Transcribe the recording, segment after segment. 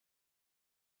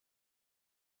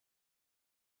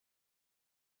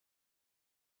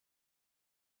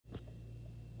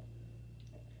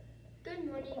Good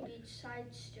morning,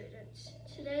 Beachside students.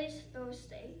 Today is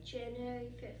Thursday, January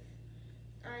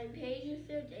 5th. I'm Paige with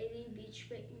your daily Beach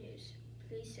Break News.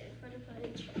 Please stand for the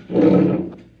pledge.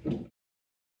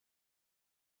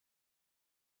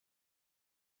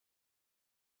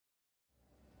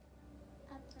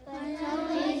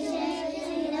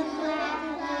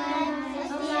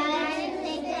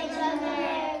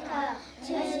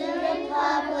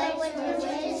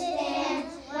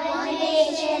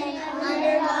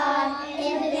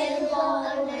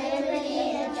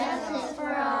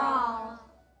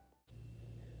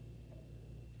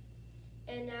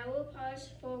 And now we'll pause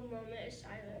for a moment of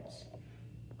silence.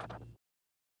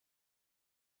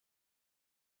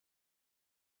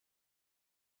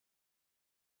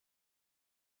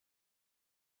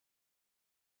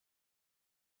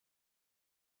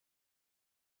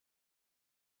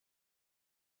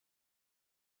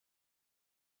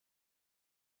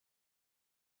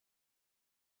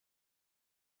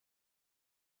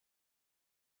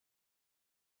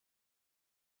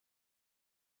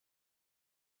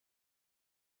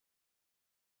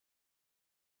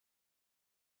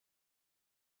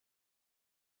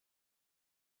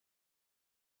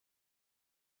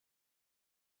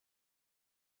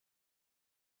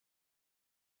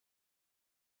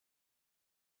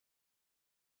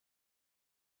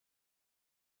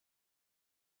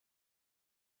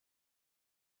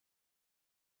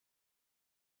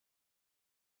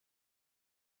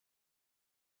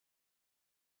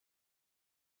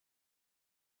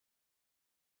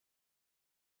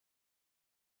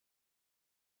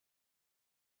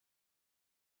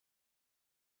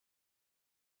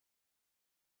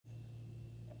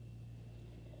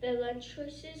 The lunch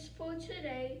choices for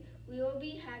today, we will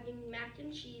be having mac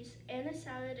and cheese and a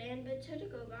salad and potato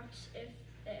box if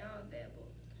they are available.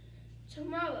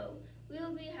 Tomorrow, we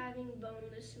will be having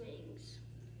boneless wings.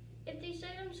 If these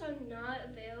items are not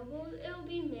available, it will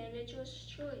be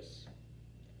manager's choice.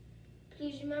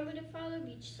 Please remember to follow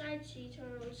Beachside Sea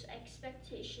Turtles'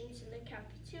 expectations in the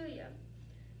cafeteria.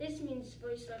 This means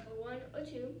voice level 1 or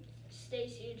 2, stay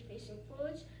seated facing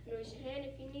forwards, and raise your hand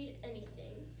if you need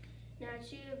anything. Now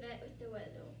to Yvette with the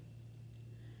weather.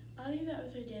 I'm Yvette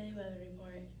with our daily weather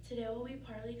report. Today will be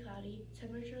partly cloudy.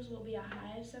 Temperatures will be a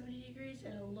high of 70 degrees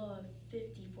and a low of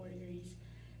 54 degrees.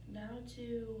 Now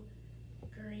to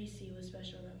Gracie with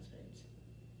special announcements.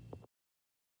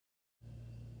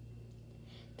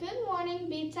 Good morning,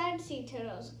 Beachside Sea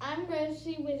Turtles. I'm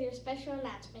Gracie with your special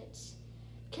announcements.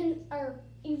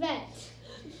 Event.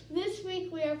 This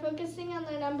week we are focusing on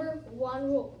the number 1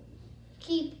 rule.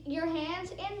 Keep your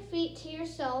hands and feet to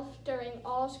yourself during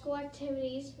all school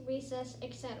activities, recess,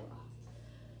 etc.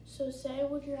 So say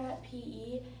when you're at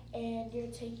PE and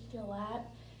you're taking a lap,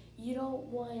 you don't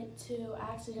want to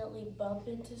accidentally bump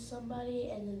into somebody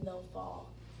and then they'll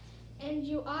fall. And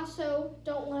you also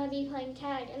don't want to be playing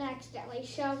tag and accidentally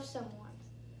shove someone.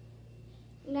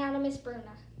 Now to Miss Bruna.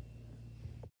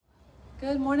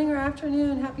 Good morning or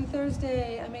afternoon. Happy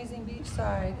Thursday, Amazing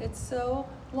Beachside. It's so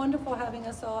wonderful having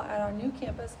us all at our new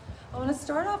campus. I want to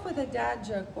start off with a dad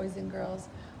joke, boys and girls.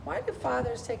 Why do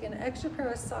fathers take an extra pair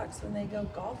of socks when they go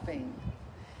golfing?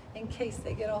 In case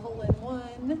they get a hole in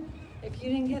one. If you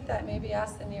didn't get that, maybe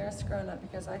ask the nearest grown-up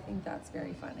because I think that's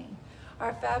very funny.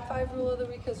 Our Fab 5 rule of the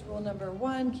week is rule number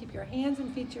 1, keep your hands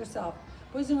and feet to yourself.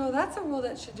 Boys and girls, that's a rule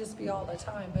that should just be all the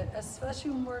time, but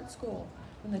especially when we're at school.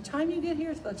 From the time you get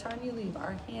here to the time you leave,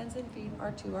 our hands and feet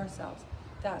are to ourselves.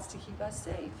 That's to keep us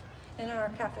safe. And in our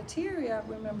cafeteria,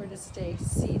 remember to stay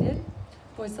seated,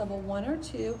 voice level 1 or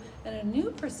 2, and a new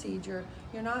procedure,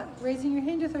 you're not raising your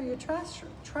hand to throw your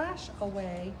trash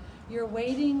away. You're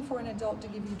waiting for an adult to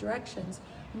give you directions.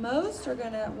 Most are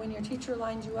gonna, when your teacher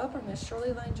lines you up or Miss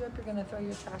Shirley lines you up, you're gonna throw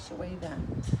your trash away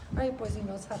then. All right, boys and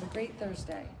girls, have a great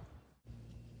Thursday.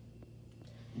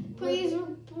 Please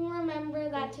remember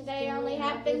that today only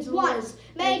happens once.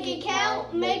 Make it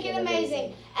count, make it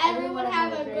amazing. Everyone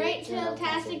have a great,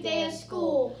 fantastic day at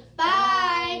school.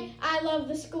 Bye. I love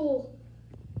the school.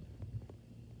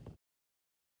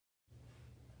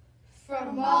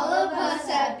 From all of us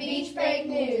at Beach Break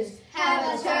News,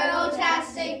 have a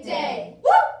turtle-tastic day.